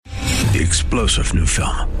The explosive new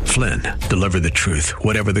film, Flynn, deliver the truth,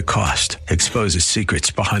 whatever the cost. Exposes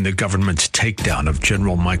secrets behind the government's takedown of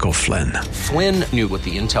General Michael Flynn. Flynn knew what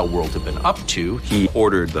the intel world had been up to. He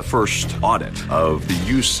ordered the first audit of the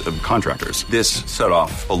use of contractors. This set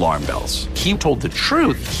off alarm bells. He told the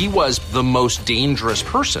truth. He was the most dangerous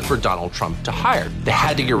person for Donald Trump to hire. They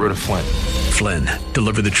had to get rid of Flynn. Flynn,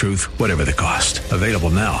 deliver the truth, whatever the cost. Available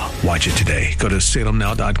now. Watch it today. Go to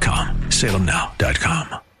salemnow.com.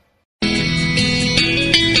 salemnow.com.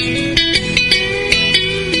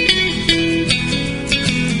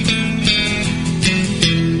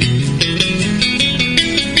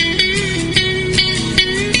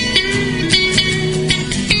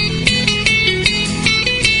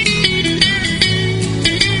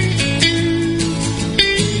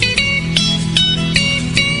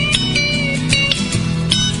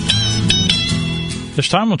 It's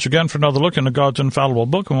time once again for another look into God's infallible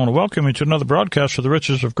book. I want to welcome you to another broadcast of the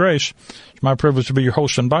Riches of Grace. It's my privilege to be your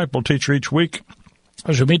host and Bible teacher each week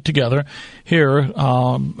as we meet together here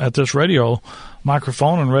at this radio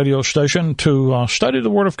microphone and radio station to study the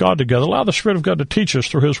Word of God together. Allow the Spirit of God to teach us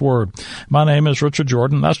through His Word. My name is Richard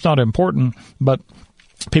Jordan. That's not important, but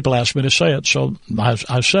people ask me to say it, so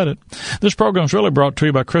I said it. This program is really brought to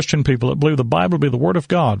you by Christian people that believe the Bible to be the Word of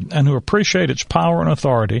God and who appreciate its power and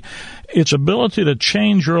authority, its ability to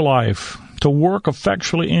change your life, to work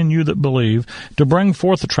effectually in you that believe, to bring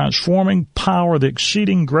forth the transforming power, the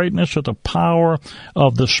exceeding greatness of the power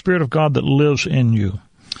of the Spirit of God that lives in you.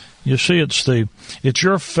 You see, it's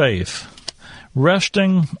your faith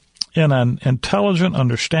resting in an intelligent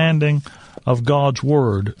understanding of God's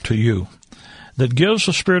Word to you that gives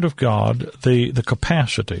the Spirit of God the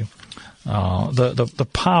capacity, the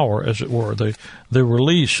power, as it were, the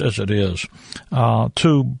release, as it is,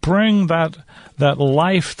 to bring that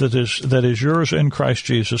life that is yours in Christ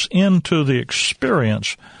Jesus into the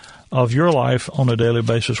experience of your life on a daily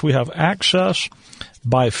basis. We have access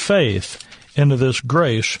by faith into this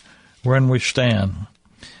grace wherein we stand.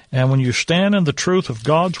 And when you stand in the truth of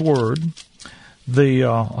God's Word,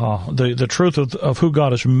 the truth of who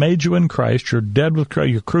God has made you in Christ, you're dead with Christ,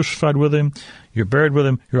 you're crucified with Him, you're buried with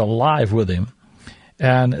Him, you're alive with Him.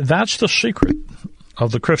 And that's the secret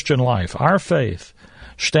of the Christian life. Our faith,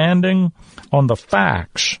 standing on the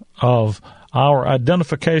facts of our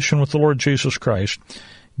identification with the Lord Jesus Christ,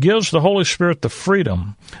 gives the Holy Spirit the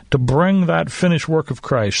freedom to bring that finished work of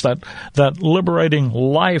Christ, that liberating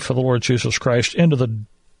life of the Lord Jesus Christ into the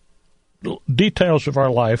details of our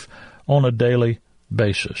life on a daily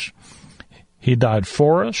basis. He died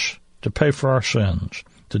for us to pay for our sins,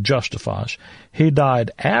 to justify us. He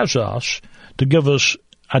died as us to give us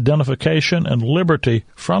identification and liberty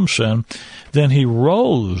from sin. Then He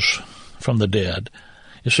rose from the dead.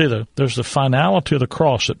 You see, there's the finality of the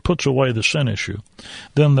cross that puts away the sin issue.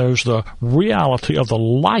 Then there's the reality of the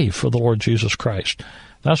life of the Lord Jesus Christ.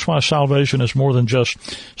 That's why salvation is more than just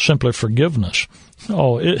simply forgiveness.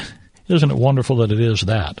 Isn't it wonderful that it is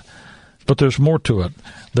that? But there's more to it.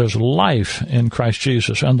 There's life in Christ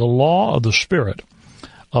Jesus, and the law of the Spirit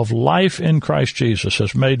of life in Christ Jesus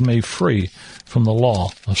has made me free from the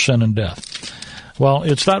law of sin and death. Well,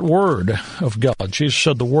 it's that Word of God. Jesus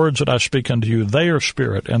said, the words that I speak unto you, they are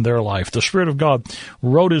Spirit and they're life. The Spirit of God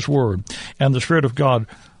wrote His Word, and the Spirit of God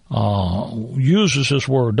uses His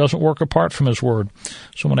Word, doesn't work apart from His Word.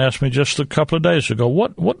 Someone asked me just a couple of days ago,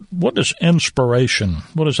 what is inspiration?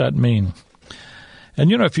 What does that mean? And,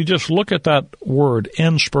 if you just look at that word,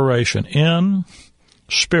 inspiration, in,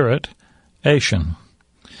 spirit, ation,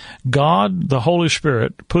 God, the Holy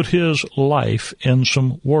Spirit, put His life in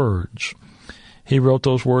some words. He wrote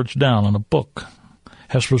those words down in a book,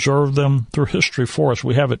 has preserved them through history for us.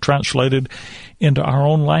 We have it translated into our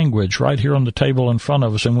own language right here on the table in front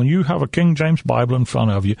of us. And when you have a King James Bible in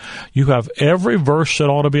front of you, you have every verse that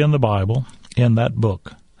ought to be in the Bible in that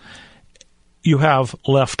book. You have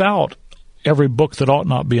left out every book that ought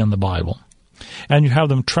not be in the Bible. And you have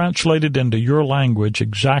them translated into your language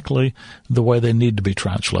exactly the way they need to be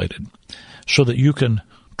translated, so that you can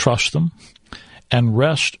trust them and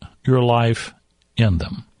rest your life in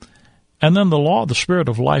them. And then the law of the Spirit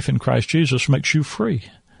of life in Christ Jesus makes you free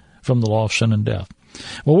from the law of sin and death.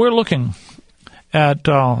 Well, we're looking at,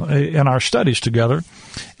 in our studies together,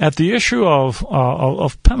 at the issue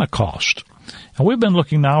of Pentecost. And we've been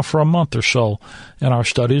looking now for a month or so in our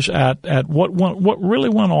studies at what really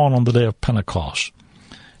went on the day of Pentecost.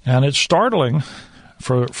 And it's startling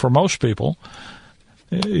for most people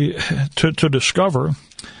to discover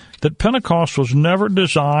that Pentecost was never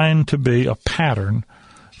designed to be a pattern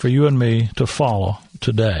for you and me to follow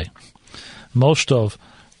today. Most of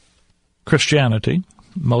Christianity,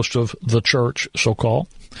 most of the church, so-called,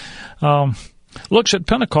 looks at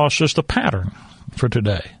Pentecost as the pattern for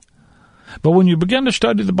today. But when you begin to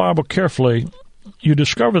study the Bible carefully, you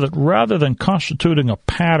discover that rather than constituting a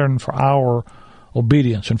pattern for our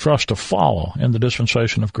obedience and for us to follow in the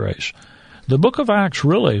dispensation of grace, the book of Acts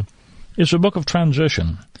really is a book of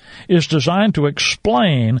transition. It's designed to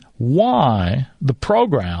explain why the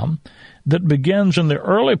program that begins in the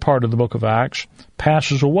early part of the book of Acts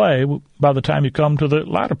passes away by the time you come to the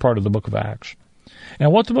latter part of the book of Acts.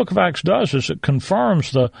 And what the book of Acts does is it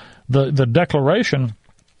confirms the declaration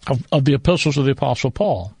of the epistles of the Apostle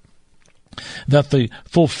Paul, that the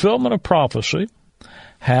fulfillment of prophecy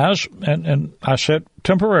has, and I said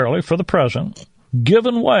temporarily for the present,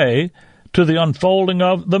 given way to the unfolding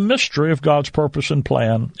of the mystery of God's purpose and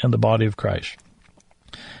plan in the body of Christ.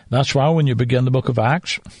 That's why when you begin the book of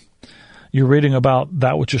Acts, you're reading about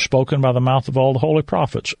that which is spoken by the mouth of all the holy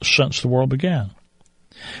prophets since the world began.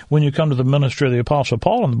 When you come to the ministry of the Apostle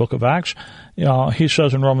Paul in the book of Acts, he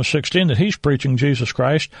says in Romans 16 that he's preaching Jesus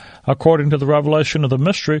Christ according to the revelation of the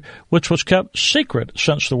mystery which was kept secret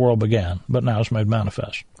since the world began, but now is made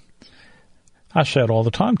manifest. I say it all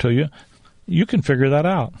the time to you, you can figure that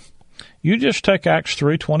out. You just take Acts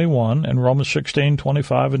 3:21 and Romans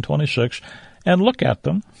 16:25 and 26 and look at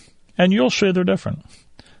them, and you'll see they're different.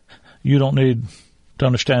 You don't need to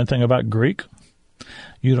understand anything about Greek.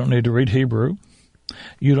 You don't need to read Hebrew.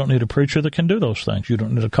 You don't need a preacher that can do those things. You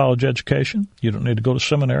don't need a college education. You don't need to go to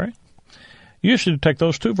seminary. You just need to take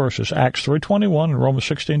those two verses, Acts 3:21 and Romans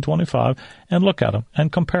 16:25, and look at them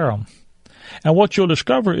and compare them. And what you'll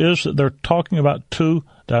discover is that they're talking about two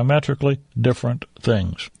diametrically different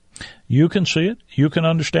things. You can see it. You can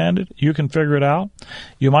understand it. You can figure it out.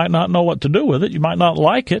 You might not know what to do with it. You might not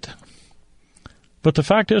like it. But the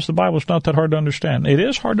fact is the Bible's not that hard to understand. It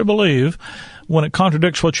is hard to believe when it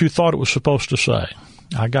contradicts what you thought it was supposed to say.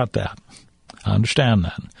 I got that. I understand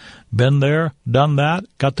that. Been there, done that,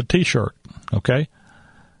 got the T-shirt, okay?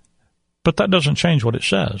 But that doesn't change what it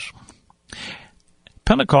says.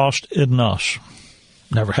 Pentecost isn't us.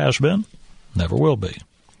 Never has been, never will be.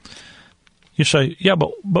 You say, yeah,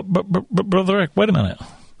 but Brother Rick, wait a minute.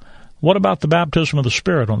 What about the baptism of the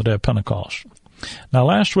Spirit on the day of Pentecost? Now,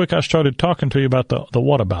 last week I started talking to you about the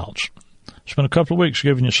whatabouts. Spent a couple of weeks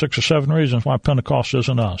giving you 6 or 7 reasons why Pentecost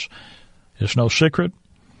isn't us. It's no secret.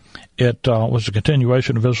 It was a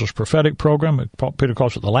continuation of Israel's prophetic program. Peter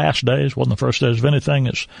calls it the last days. It wasn't the first days of anything.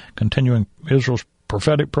 It's continuing Israel's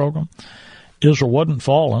prophetic program. Israel wasn't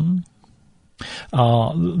fallen.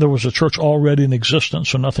 There was a church already in existence,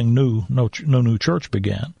 so nothing new, no new church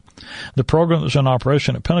began. The program that's in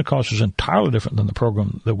operation at Pentecost is entirely different than the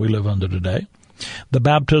program that we live under today. The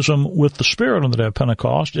baptism with the Spirit on the day of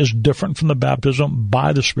Pentecost is different from the baptism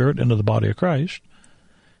by the Spirit into the body of Christ.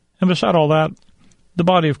 And beside all that, the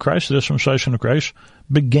body of Christ, the dispensation of grace,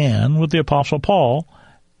 began with the Apostle Paul,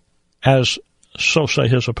 as so say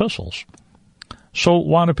his epistles. So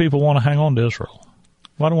why do people want to hang on to Israel?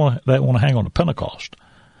 Why do they want to hang on to Pentecost?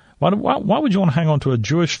 Why would you want to hang on to a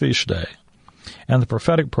Jewish feast day and the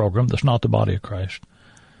prophetic program that's not the body of Christ?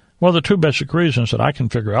 Well, the two basic reasons that I can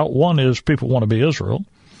figure out. One is people want to be Israel.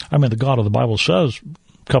 I mean, the God of the Bible says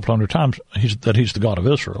a couple hundred times that he's the God of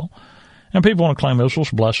Israel. And people want to claim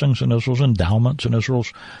Israel's blessings and Israel's endowments and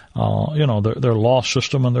Israel's, their law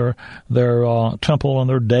system and their temple and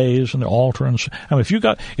their days and their altar. And I mean, if you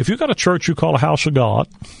got a church you call a house of God,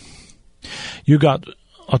 you got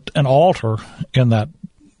an altar in that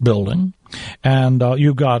building, and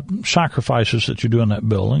you've got sacrifices that you do in that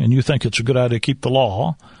building, and you think it's a good idea to keep the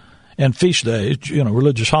law and feast days,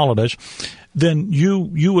 religious holidays, then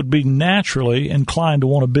you would be naturally inclined to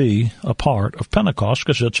want to be a part of Pentecost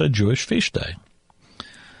because it's a Jewish feast day.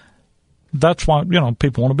 That's why,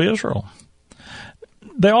 people want to be Israel.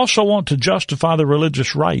 They also want to justify their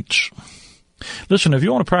religious rites. Listen, if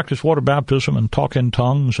you want to practice water baptism and talk in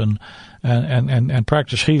tongues and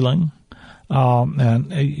practice healing,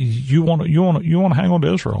 and you want to hang on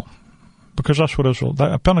to Israel, because that's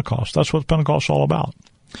what Pentecost. That's what Pentecost is all about.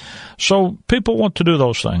 So people want to do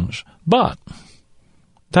those things, but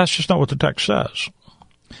that's just not what the text says.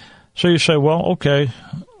 So you say, well, okay,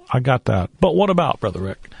 I got that. But what about, Brother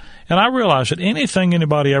Rick? And I realize that anything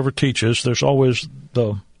anybody ever teaches, there's always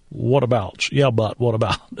the whatabouts. Yeah, but what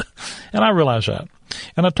about? And I realize that.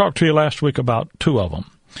 And I talked to you last week about 2 of them.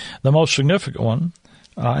 The most significant one,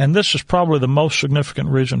 and this is probably the most significant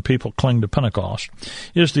reason people cling to Pentecost,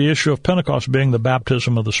 is the issue of Pentecost being the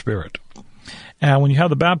baptism of the Spirit. And when you have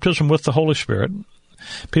the baptism with the Holy Spirit,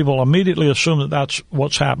 people immediately assume that that's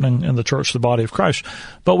what's happening in the church, the body of Christ.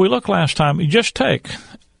 But we look last time, you just take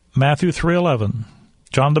Matthew 3:11,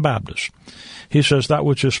 John the Baptist. He says that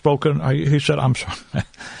which is spoken, he said, I'm sorry,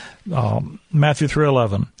 Matthew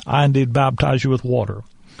 3:11, I indeed baptize you with water,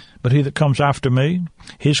 but he that comes after me,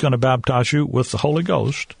 he's going to baptize you with the Holy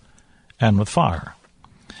Ghost and with fire.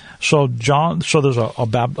 So there's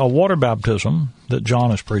a water baptism that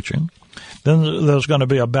John is preaching. Then there's going to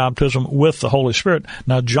be a baptism with the Holy Spirit.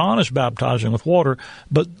 Now, John is baptizing with water,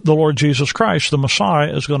 but the Lord Jesus Christ, the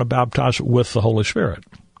Messiah, is going to baptize with the Holy Spirit.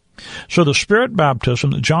 So the Spirit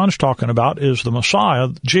baptism that John's talking about is the Messiah,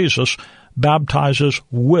 Jesus, baptizes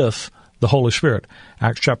with the Holy Spirit.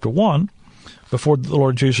 Acts chapter 1, before the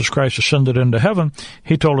Lord Jesus Christ ascended into heaven,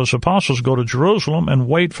 he told his apostles, go to Jerusalem and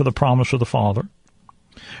wait for the promise of the Father.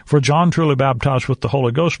 For John truly baptized with the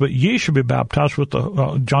Holy Ghost, but ye should be baptized with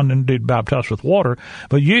John indeed baptized with water,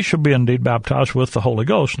 but ye should be indeed baptized with the Holy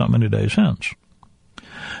Ghost not many days hence.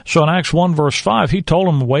 So in Acts 1 verse 5, he told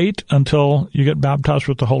them, wait until you get baptized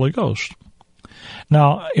with the Holy Ghost.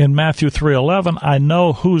 Now, in Matthew 3:11, I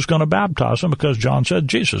know who's going to baptize them because John said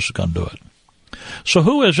Jesus is going to do it. So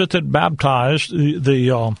who is it that baptized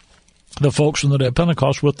the folks in the day of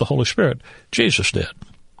Pentecost with the Holy Spirit? Jesus did.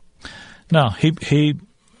 Now, he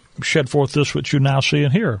shed forth this which you now see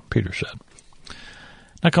and hear, Peter said.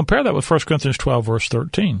 Now compare that with 1 Corinthians 12, verse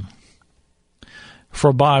 13.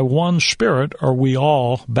 For by one Spirit are we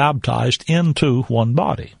all baptized into one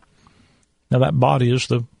body. Now that body is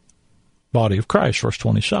the body of Christ, verse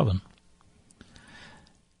 27.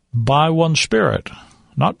 By one Spirit,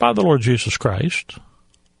 not by the Lord Jesus Christ,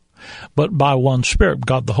 but by one Spirit,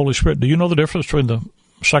 God the Holy Spirit. Do you know the difference between the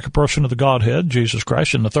second person of the Godhead, Jesus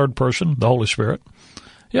Christ, and the third person, the Holy Spirit?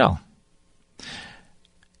 Yeah.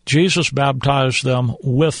 Jesus baptized them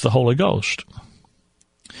with the Holy Ghost.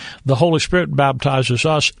 The Holy Spirit baptizes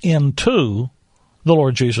us into the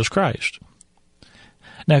Lord Jesus Christ.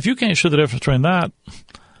 Now, if you can't see the difference between that,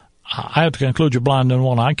 I have to conclude you're blind in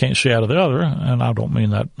one eye, can't see out of the other, and I don't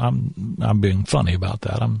mean that. I'm being funny about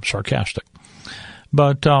that. I'm sarcastic.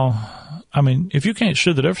 But, if you can't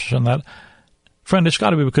see the difference in that, friend, it's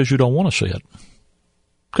got to be because you don't want to see it,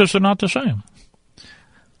 because they're not the same.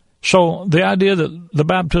 So the idea that the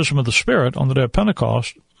baptism of the Spirit on the day of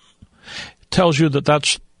Pentecost tells you that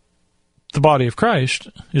that's the body of Christ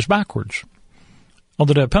is backwards. On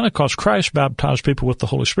the day of Pentecost, Christ baptized people with the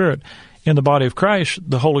Holy Spirit. In the body of Christ,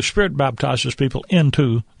 the Holy Spirit baptizes people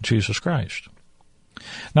into Jesus Christ.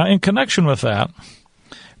 Now, in connection with that,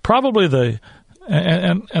 probably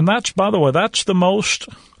and that's, by the way, that's the most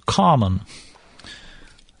common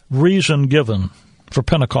reason given for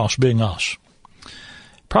Pentecost being us.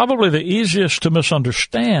 Probably the easiest to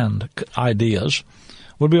misunderstand ideas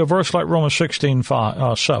would be a verse like Romans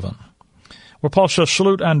 16:7, where Paul says,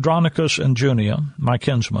 salute Andronicus and Junia, my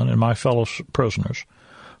kinsmen and my fellow prisoners,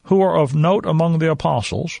 who are of note among the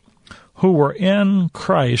apostles, who were in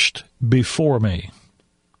Christ before me.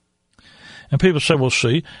 And people say, well,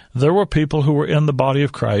 see, there were people who were in the body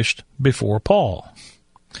of Christ before Paul.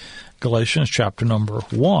 Galatians chapter number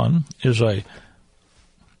 1 is a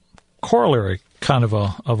corollary kind of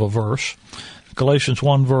a verse. Galatians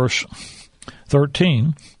 1 verse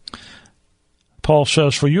 13, Paul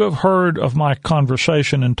says, for you have heard of my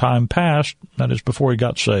conversation in time past, that is before he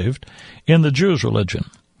got saved, in the Jews' religion,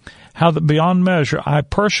 how that beyond measure I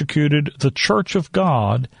persecuted the church of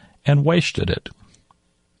God and wasted it.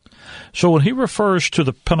 So when he refers to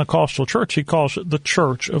the Pentecostal church, he calls it the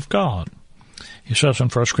church of God. He says in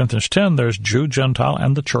 1 Corinthians 10, there's Jew, Gentile,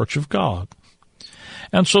 and the church of God.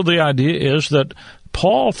 And so the idea is that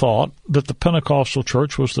Paul thought that the Pentecostal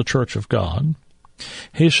church was the church of God.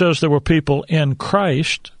 He says there were people in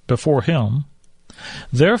Christ before him.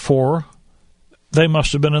 Therefore, they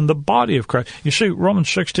must have been in the body of Christ. You see, Romans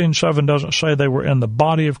 16:7 doesn't say they were in the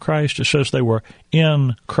body of Christ. It says they were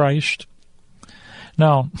in Christ.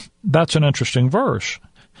 Now, that's an interesting verse,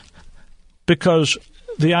 because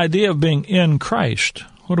the idea of being in Christ,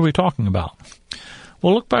 what are we talking about?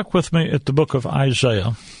 Well, look back with me at the book of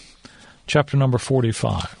Isaiah, chapter number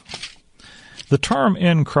 45. The term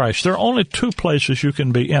in Christ, there are only two places you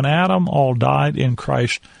can be. In Adam, all died. In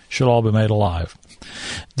Christ shall all be made alive.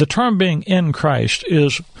 The term being in Christ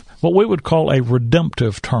is what we would call a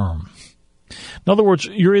redemptive term. In other words,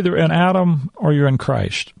 you're either in Adam or you're in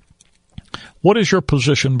Christ. What is your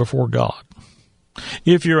position before God?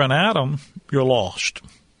 If you're in Adam, you're lost,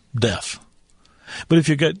 death. But if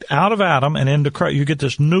you get out of Adam and into Christ, you get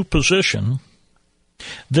this new position,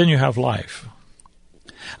 then you have life.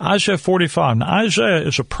 Isaiah 45. Now, Isaiah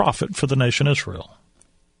is a prophet for the nation Israel.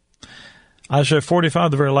 Isaiah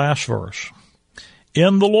 45, the very last verse.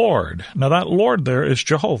 In the Lord. Now, that Lord there is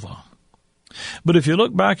Jehovah. But if you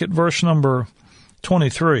look back at verse number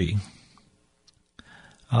 23,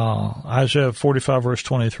 Isaiah 45, verse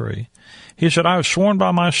 23. He said, I have sworn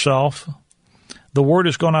by myself, the word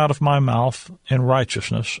is gone out of my mouth in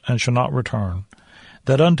righteousness and shall not return,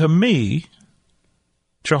 that unto me,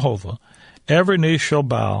 Jehovah, every knee shall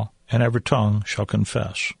bow and every tongue shall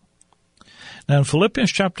confess. Now in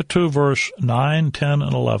Philippians chapter 2, verse 9, 10,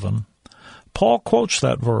 and 11, Paul quotes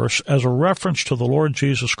that verse as a reference to the Lord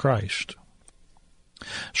Jesus Christ.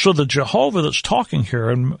 So the Jehovah that's talking here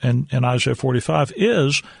in Isaiah 45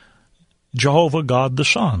 is Jehovah, God the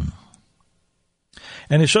Son.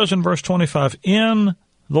 And he says in verse 25, in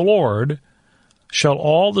the Lord shall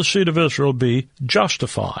all the seed of Israel be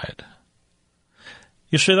justified.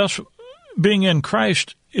 You see, that's being in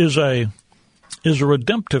Christ is a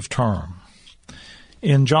redemptive term.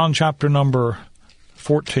 In John chapter number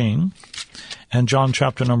 14 and John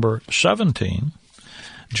chapter number 17,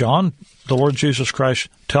 John, the Lord Jesus Christ,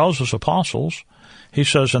 tells his apostles, he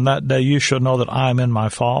says, in that day you shall know that I am in my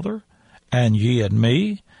Father, and ye in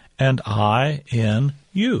me, and I in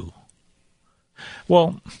you.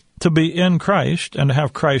 Well, to be in Christ and to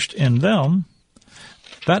have Christ in them,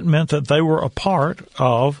 that meant that they were a part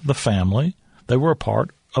of the family. They were a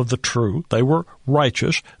part of the true. They were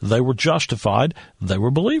righteous. They were justified. They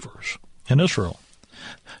were believers in Israel.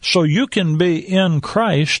 So you can be in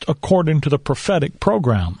Christ according to the prophetic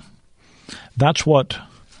program. That's what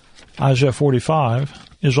Isaiah 45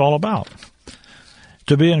 is all about.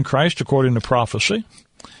 To be in Christ according to prophecy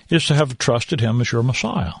is to have trusted him as your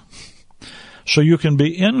Messiah. So you can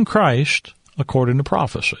be in Christ according to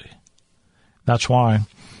prophecy. That's why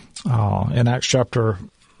in Acts chapter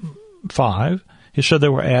 5, he said they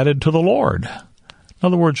were added to the Lord. In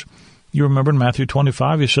other words, you remember in Matthew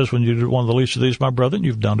 25, he says, when you did one of the least of these, my brethren,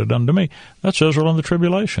 you've done it unto me. That's Israel in the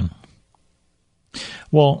tribulation.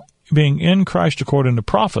 Well, being in Christ according to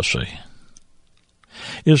prophecy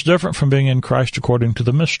is different from being in Christ according to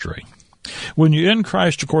the mystery. When you're in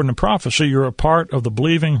Christ according to prophecy, you're a part of the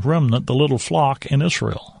believing remnant, the little flock in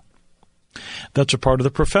Israel. That's a part of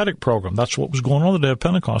the prophetic program. That's what was going on the day of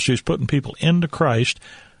Pentecost. He's putting people into Christ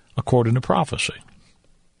according to prophecy.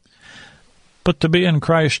 But to be in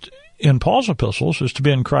Christ in Paul's epistles is to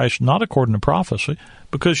be in Christ not according to prophecy,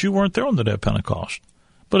 because you weren't there on the day of Pentecost,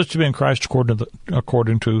 but it's to be in Christ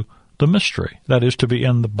according to the mystery. That is, to be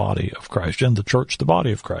in the body of Christ, in the church, the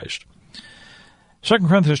body of Christ. 2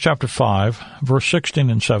 Corinthians chapter 5, verse 16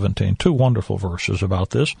 and 17, two wonderful verses about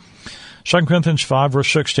this. 2 Corinthians 5,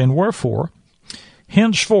 verse 16, wherefore,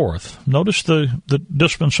 henceforth, notice the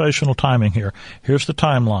dispensational timing here. Here's the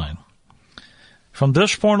timeline. From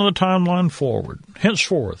this point of the timeline forward,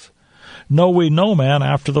 henceforth, know we no man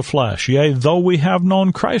after the flesh, yea, though we have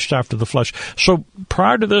known Christ after the flesh. So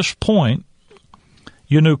prior to this point,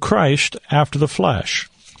 you knew Christ after the flesh.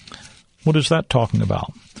 What is that talking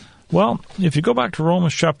about? Well, if you go back to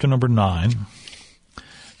Romans chapter number 9,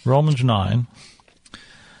 Romans 9,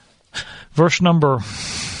 verse number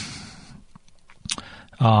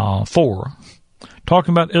 4,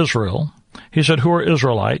 talking about Israel, he said, who are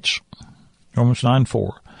Israelites? Romans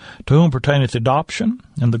 9:4, to whom pertaineth adoption,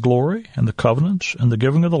 and the glory, and the covenants, and the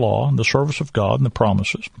giving of the law, and the service of God, and the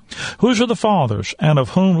promises. Whose are the fathers, and of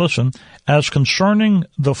whom, listen, as concerning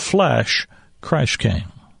the flesh, Christ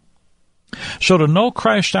came. So to know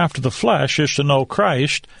Christ after the flesh is to know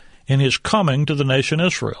Christ in his coming to the nation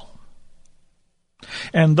Israel.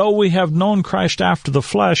 And though we have known Christ after the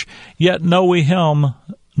flesh, yet know we him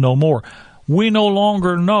no more. We no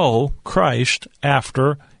longer know Christ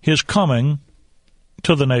after his coming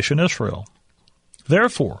to the nation Israel.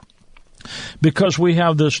 Therefore, because we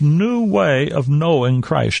have this new way of knowing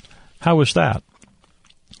Christ, how is that?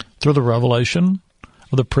 Through the revelation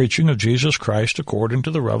of the preaching of Jesus Christ according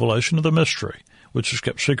to the revelation of the mystery, which is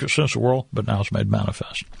kept secret since the world, but now is made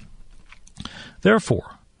manifest.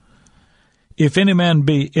 Therefore, if any man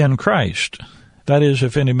be in Christ, that is,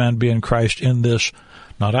 if any man be in Christ in this,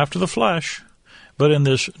 not after the flesh, but in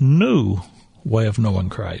this new way of knowing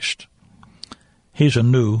Christ, he's a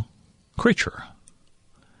new creature.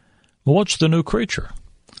 Well, what's the new creature?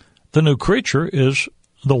 The new creature is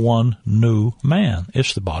the one new man.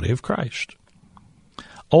 It's the body of Christ.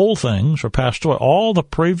 Old things are passed away. All the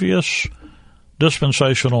previous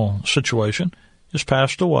dispensational situation is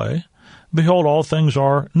passed away. Behold, all things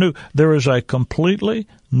are new. There is a completely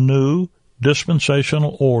new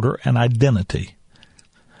dispensational order and identity.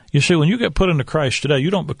 You see, when you get put into Christ today, you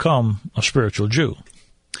don't become a spiritual Jew.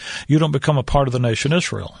 You don't become a part of the nation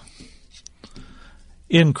Israel.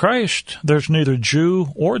 In Christ, there's neither Jew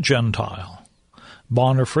or Gentile,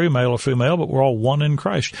 bond or free, male or female, but we're all one in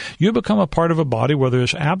Christ. You become a part of a body where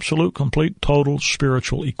there's absolute, complete, total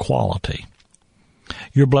spiritual equality.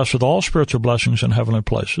 You're blessed with all spiritual blessings in heavenly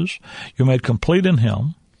places. You're made complete in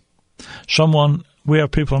Him. We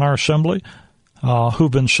have people in our assembly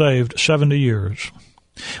who've been saved 70 years.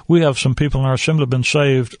 We have some people in our assembly who've been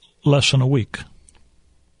saved less than a week.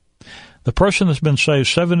 The person that's been saved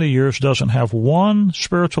 70 years doesn't have one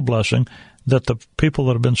spiritual blessing that the people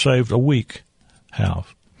that have been saved a week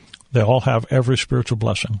have. They all have every spiritual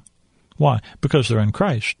blessing. Why? Because they're in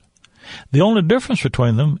Christ. The only difference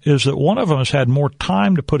between them is that one of them has had more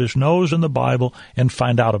time to put his nose in the Bible and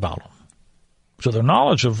find out about them. So their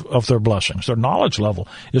knowledge of their blessings, their knowledge level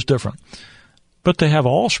is different. But they have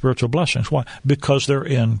all spiritual blessings. Why? Because they're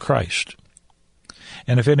in Christ.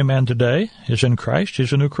 And if any man today is in Christ,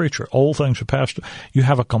 he's a new creature. Old things have passed. You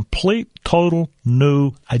have a complete, total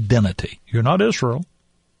new identity. You're not Israel.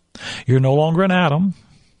 You're no longer in Adam.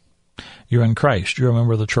 You're in Christ. You're a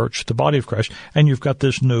member of the church, the body of Christ, and you've got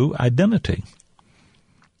this new identity.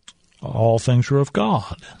 All things are of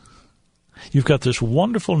God. You've got this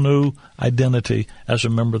wonderful new identity as a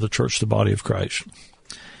member of the church, the body of Christ.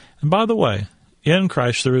 And by the way, in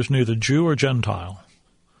Christ there is neither Jew or Gentile.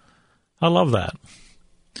 I love that.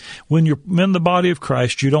 When you're in the body of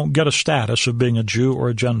Christ, you don't get a status of being a Jew or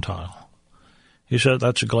a Gentile. He said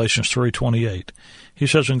that's in Galatians 3:28. He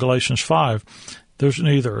says in Galatians 5, there's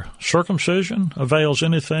neither circumcision avails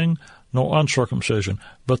anything, nor uncircumcision,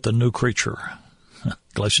 but the new creature.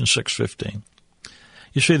 Galatians 6:15.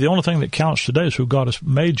 You see, the only thing that counts today is who God has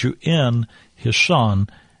made you in His Son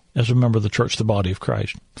as a member of the church, the body of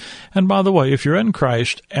Christ. And by the way, if you're in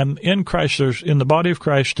Christ, and in Christ, in the body of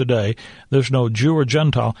Christ today, there's no Jew or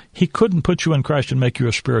Gentile, He couldn't put you in Christ and make you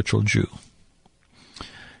a spiritual Jew.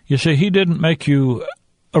 You see, He didn't make you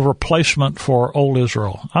a replacement for old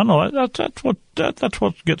Israel. I know that's what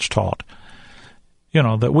gets taught. You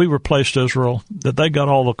know, that we replaced Israel, that they got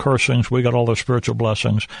all the cursings, we got all the spiritual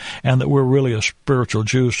blessings, and that we're really a spiritual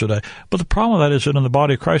Jews today. But the problem with that is that in the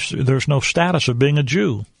body of Christ, there's no status of being a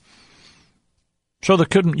Jew. So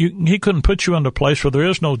He couldn't put you in a place where there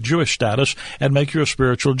is no Jewish status and make you a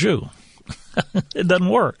spiritual Jew. It doesn't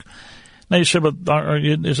work. Now you say, but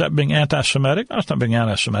is that being anti-Semitic? No, it's not being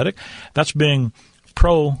anti-Semitic. That's being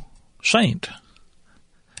pro-saint.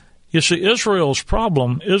 You see, Israel's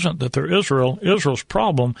problem isn't that they're Israel. Israel's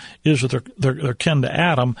problem is that they're kin to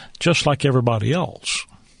Adam, just like everybody else.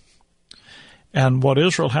 And what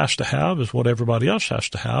Israel has to have is what everybody else has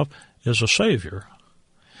to have, is a Savior.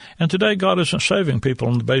 And today God isn't saving people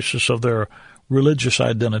on the basis of their religious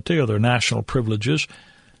identity or their national privileges.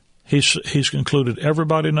 He's concluded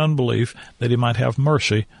everybody in unbelief that He might have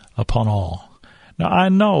mercy upon all. Now, I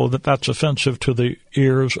know that that's offensive to the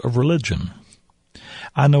ears of religion.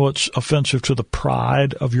 I know it's offensive to the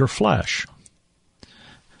pride of your flesh.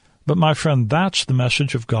 But, my friend, that's the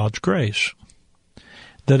message of God's grace.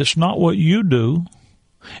 That it's not what you do,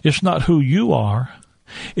 it's not who you are,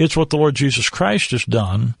 it's what the Lord Jesus Christ has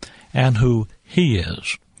done and who He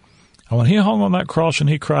is. And when He hung on that cross and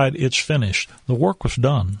He cried, "It's finished," the work was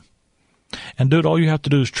done. And, dude, all you have to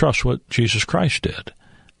do is trust what Jesus Christ did.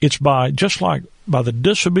 It's just like by the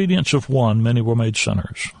disobedience of one, many were made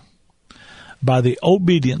sinners. By the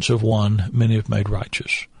obedience of one, many have made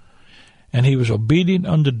righteous. And He was obedient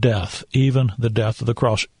unto death, even the death of the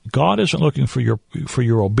cross. God isn't looking for your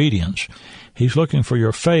obedience. He's looking for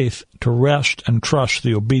your faith to rest and trust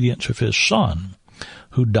the obedience of His Son,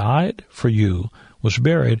 who died for you, was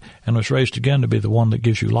buried, and was raised again to be the one that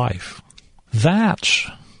gives you life. That's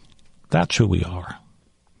who we are.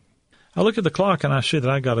 I look at the clock and I see that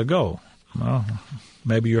I got to go. Well,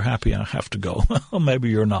 maybe you're happy I have to go. Maybe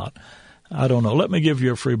you're not. I don't know. Let me give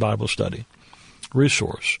you a free Bible study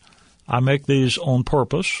resource. I make these on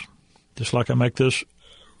purpose, just like I make this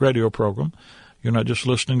radio program. You're not just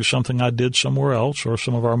listening to something I did somewhere else or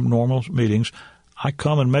some of our normal meetings. I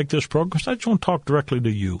come and make this program because I just want to talk directly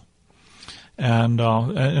to you and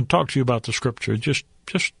talk to you about the Scripture, just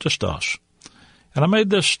us. And I made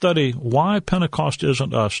this study, Why Pentecost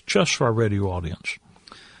Isn't Us, just for our radio audience.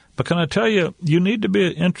 But can I tell you, you need to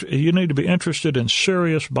be interested in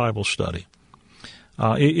serious Bible study.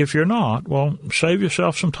 If you're not, well, save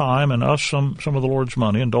yourself some time and us some of the Lord's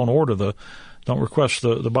money, and don't request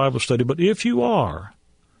the Bible study. But if you want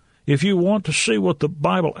to see what the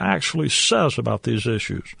Bible actually says about these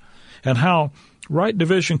issues and how right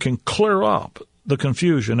division can clear up the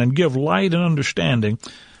confusion and give light and understanding,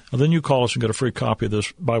 well, then you call us and get a free copy of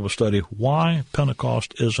this Bible study, Why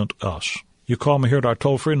Pentecost Isn't Us. You call me here at our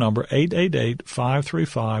toll-free number,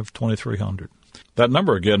 888-535-2300. That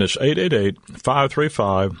number again is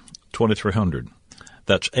 888-535-2300.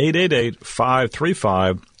 That's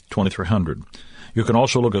 888-535-2300. You can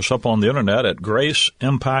also look us up on the internet at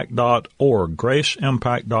graceimpact.org,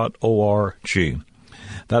 graceimpact.org.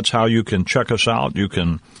 That's how you can check us out. You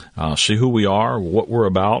can see who we are, what we're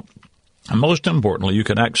about. And most importantly, you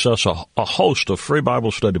can access a host of free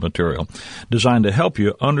Bible study material designed to help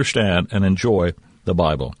you understand and enjoy the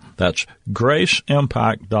Bible. That's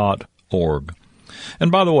graceimpact.org.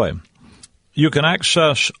 And by the way, you can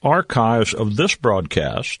access archives of this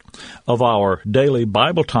broadcast, of our daily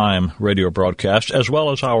Bible Time radio broadcast, as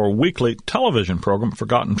well as our weekly television program,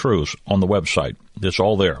 Forgotten Truths, on the website. It's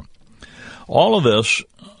all there. All of this,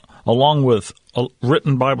 along with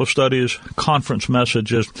written Bible studies, conference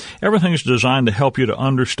messages, everything is designed to help you to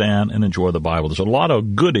understand and enjoy the Bible. There's a lot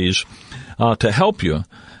of goodies to help you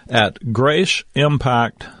at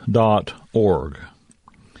graceimpact.org.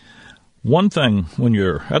 One thing when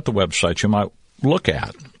you're at the website you might look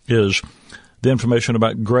at is the information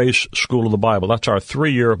about Grace School of the Bible. That's our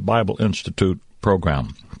 3-year Bible Institute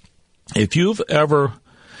program. If you've ever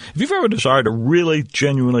desired to really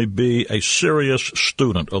genuinely be a serious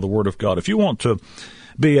student of the Word of God, if you want to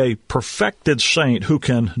be a perfected saint who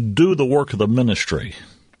can do the work of the ministry,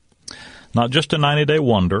 not just a 90-day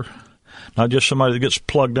wonder, not just somebody that gets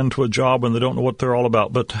plugged into a job and they don't know what they're all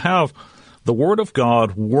about, but to have the Word of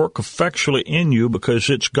God work effectually in you because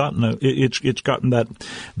it's gotten that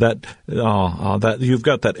you've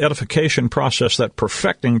got that edification process, that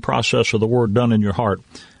perfecting process of the Word done in your heart.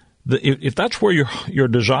 If that's where your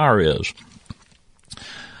desire is,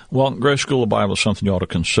 well, Grace School of the Bible is something you ought to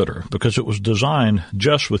consider because it was designed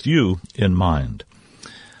just with you in mind.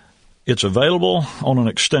 It's available on an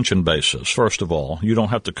extension basis. First of all, you don't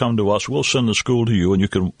have to come to us. We'll send the school to you, and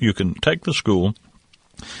you can take the school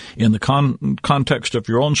in the context of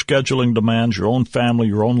your own scheduling demands, your own family,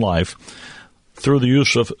 your own life, through the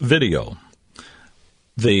use of video.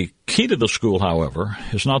 The key to the school, however,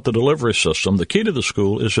 is not the delivery system. The key to the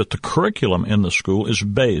school is that the curriculum in the school is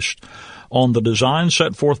based on the design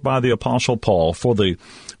set forth by the Apostle Paul for the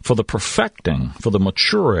perfecting, for the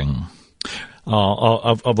maturing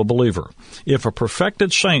of a believer. If a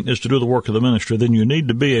perfected saint is to do the work of the ministry, then you need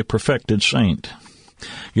to be a perfected saint.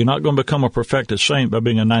 You're not going to become a perfected saint by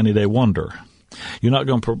being a 90-day wonder. You're not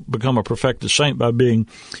going to become a perfected saint by being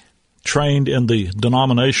trained in the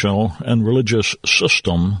denominational and religious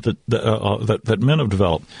system that men have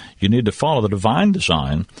developed. You need to follow the divine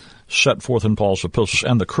design set forth in Paul's epistles.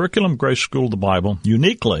 And the curriculum, Grace School of the Bible,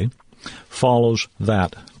 uniquely follows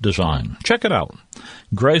that design. Check it out,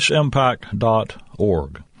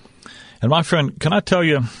 graceimpact.org. And my friend, can I tell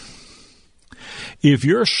you, if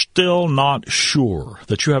you're still not sure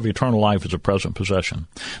that you have eternal life as a present possession,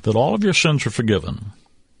 that all of your sins are forgiven,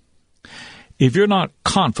 if you're not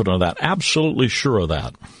confident of that, absolutely sure of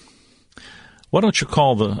that, why don't you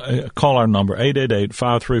call our number,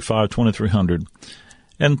 888-535-2300,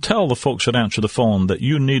 and tell the folks that answer the phone that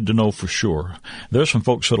you need to know for sure. There's some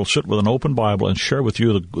folks that will sit with an open Bible and share with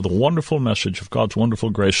you the wonderful message of God's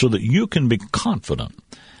wonderful grace so that you can be confident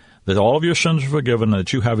that all of your sins are forgiven and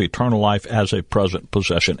that you have eternal life as a present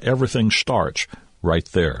possession. Everything starts right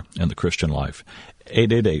there in the Christian life.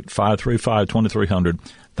 888-535-2300.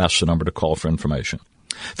 That's the number to call for information.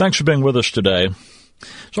 Thanks for being with us today.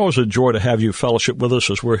 It's always a joy to have you fellowship with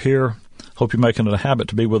us as we're here. Hope you're making it a habit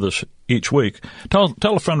to be with us each week. Tell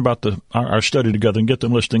a friend about our study together and get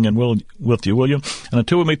them listening in with you, will you? And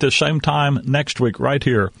until we meet this same time next week right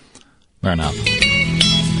here, Maranatha.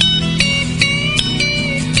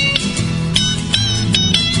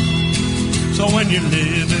 So when you're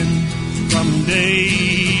living from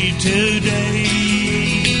day to day,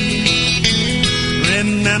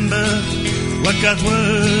 remember what God's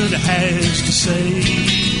Word has to say.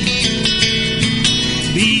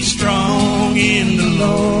 Be strong in the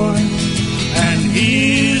Lord and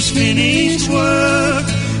His finished work,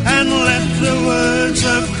 and let the words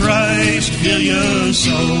of Christ fill your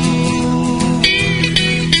soul.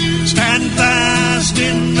 Stand fast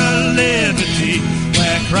in the liberty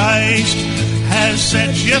where Christ has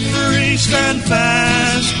set you free. Stand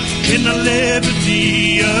fast in the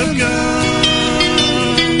liberty of God.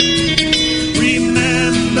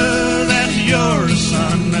 Remember that you're a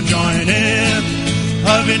son, a joint heir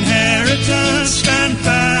of inheritance. Stand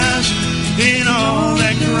fast in all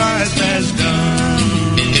that Christ has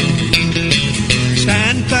done.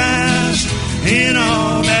 Stand fast in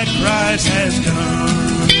all that Christ has done.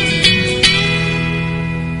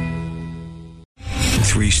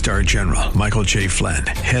 3-star general Michael J. Flynn,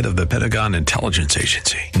 head of the Pentagon Intelligence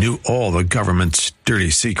Agency, knew all the government's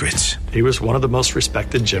dirty secrets. He was one of the most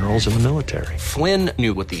respected generals in the military. Flynn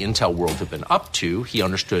knew what the intel world had been up to. He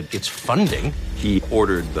understood its funding. He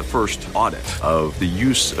ordered the first audit of the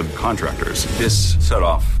use of contractors. This set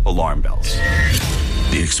off alarm bells.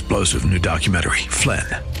 The explosive new documentary, Flynn,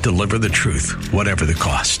 Deliver the Truth, Whatever the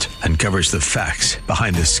Cost, uncovers the facts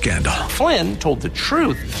behind this scandal. Flynn told the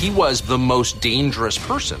truth. He was the most dangerous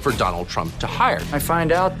person for Donald Trump to hire. I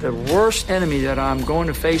find out the worst enemy that I'm going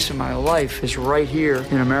to face in my life is right here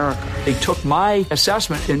in America. They took my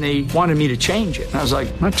assessment and they wanted me to change it. And I was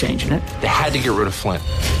like, I'm not changing it. They had to get rid of Flynn.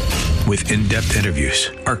 With in-depth interviews,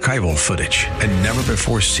 archival footage, and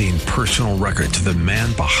never-before-seen personal records of the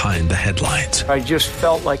man behind the headlines. I just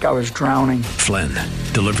felt like I was drowning. Flynn,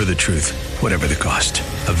 Deliver the Truth, Whatever the Cost.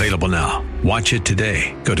 Available now. Watch it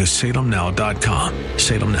today. Go to salemnow.com.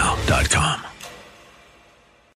 salemnow.com.